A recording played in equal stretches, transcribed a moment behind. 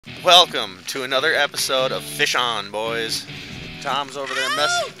Welcome to another episode of Fish On, boys. Tom's over there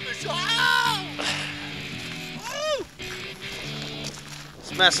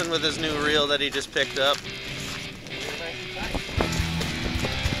He's messing with his new reel that he just picked up.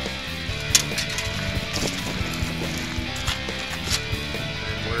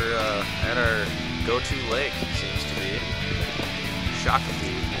 And we're at our go-to lake, seems to be.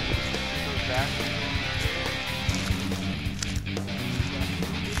 Shakopee.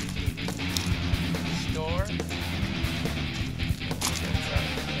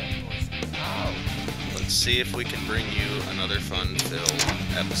 Let's see if we can bring you another fun-filled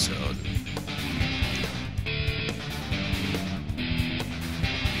episode.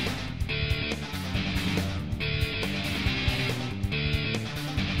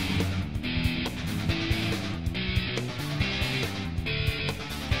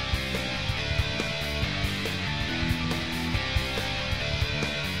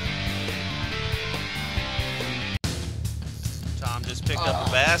 Tom just picked up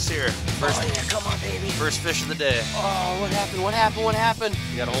a bass here. First, yeah, come on, baby. First fish of the day. Oh, what happened? What happened? What happened?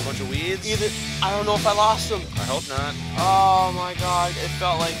 You got a whole bunch of weeds? I don't know if I lost him. I hope not. Oh my God! It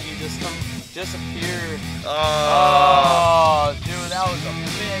felt like you just disappeared. Oh, dude, that was a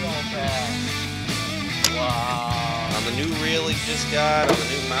big old bass. Wow. On the new reel he just got, on the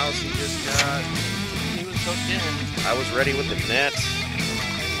new mouse he just got. He was hooked in. I was ready with the net.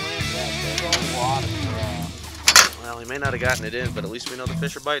 Well, he may not have gotten it in, but at least we know the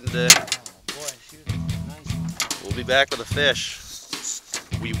fish are biting today. Boy, shoot. Nice. We'll be back with a fish.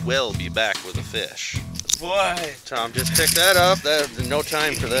 We will be back with a fish. Boy. Tom just picked that up. There's no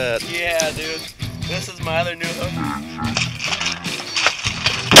time for that. Yeah, dude. This is my other new hook.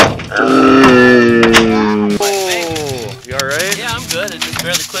 Oh, you alright? Yeah, I'm good. It just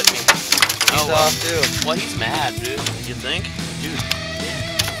barely clipped me. He's off too. Well, he's mad, dude. You think? Dude.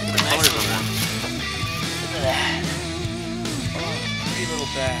 Yeah. Nice little one. Look at that. Oh, pretty little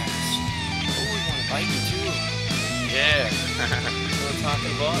bass. Oh, we want to bite you too. Yeah. That's what I'm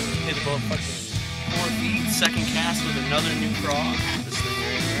talking about. Hit about fucking 4 feet. Second cast with another new craw. This thing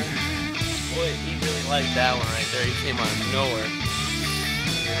right here. Boy, he really liked that one right there. He came out of nowhere.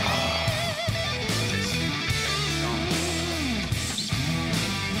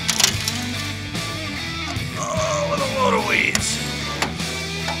 Oh, with a load of weeds.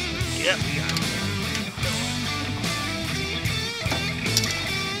 Yep, we got it.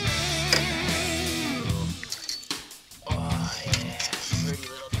 Oh, yeah. Pretty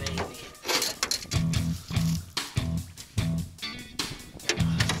little baby.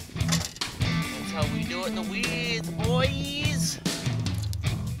 That's how we do it in the weeds, boys.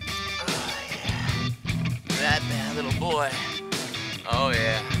 Oh, yeah. That bad little boy. Oh,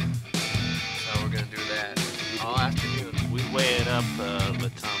 yeah. That's how we're going to do that. All afternoon. We weigh it up,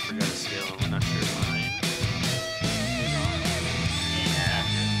 but Tom forgot a scale and we're not sure mine. Yeah.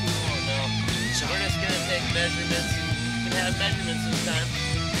 Oh, no. So we're just going to take measurements. We can have measurements this time.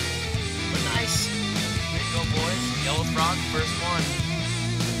 But nice. There you go, boys. Yellow frog, first one.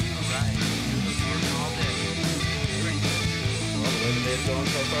 All right. Working all day. Pretty good. Well, the way the day's going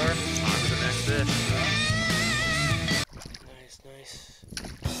so far, on to the next fish. Nice, nice.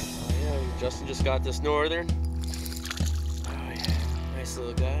 Oh, yeah, Justin just got this northern. Oh, yeah. Nice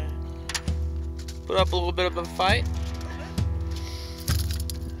little guy. Put up a little bit of a fight.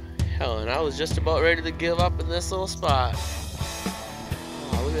 Hell, and I was just about ready to give up in this little spot.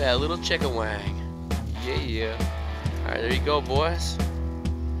 Oh, look at that little chicken wang. Yeah, yeah. All right, there you go, boys.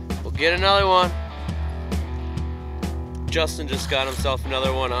 We'll get another one. Justin just got himself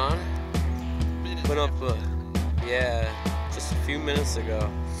another one on. Put up, yeah, just a few minutes ago.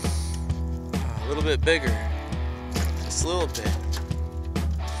 A little bit bigger. Just a little bit.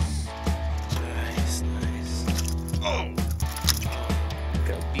 Nice, nice. Oh!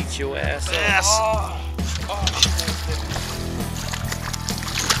 Gonna beat your ass up. Oh. Oh.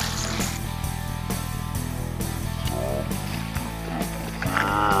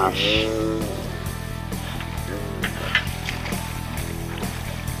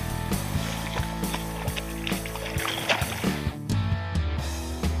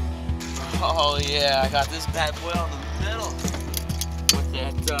 Oh yeah, I got this bad boy on the middle with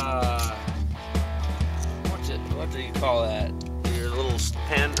that what do you call that? Your little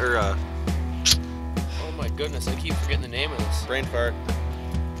pen or Oh my goodness, I keep forgetting the name of this. brain fart.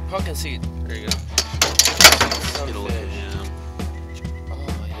 Pumpkin seed. There you go. Get a look at him.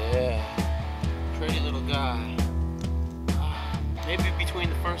 Oh yeah. Pretty little guy. Maybe between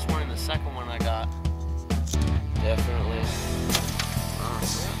the first one and the second one I got. Definitely.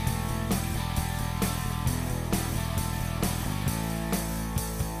 Awesome.